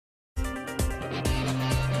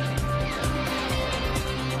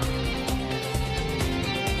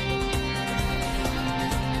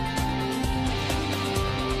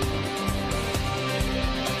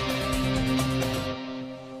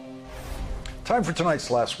Time for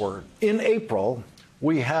tonight's last word. In April,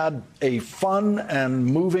 we had a fun and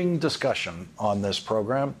moving discussion on this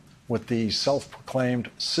program with the self-proclaimed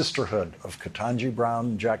sisterhood of Ketanji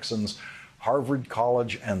Brown Jackson's Harvard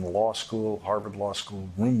College and Harvard Law School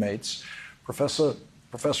roommates, Professor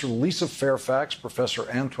Lisa Fairfax, Professor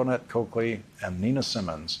Antoinette Coakley, and Nina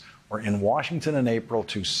Simmons were in Washington in April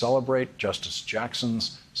to celebrate Justice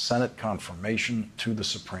Jackson's Senate confirmation to the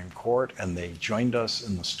Supreme Court, and they joined us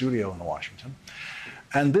in the studio in Washington.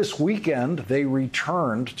 And this weekend, they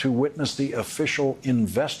returned to witness the official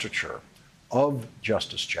investiture of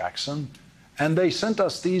Justice Jackson, and they sent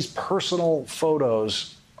us these personal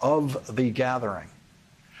photos of the gathering.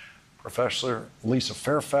 Professor Lisa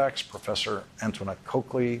Fairfax, Professor Antoinette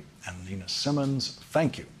Coakley, and Nina Simmons,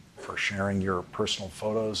 thank you for sharing your personal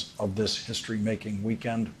photos of this history-making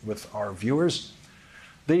weekend with our viewers.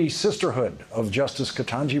 The sisterhood of Justice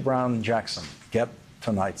Ketanji Brown Jackson get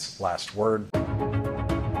tonight's last word.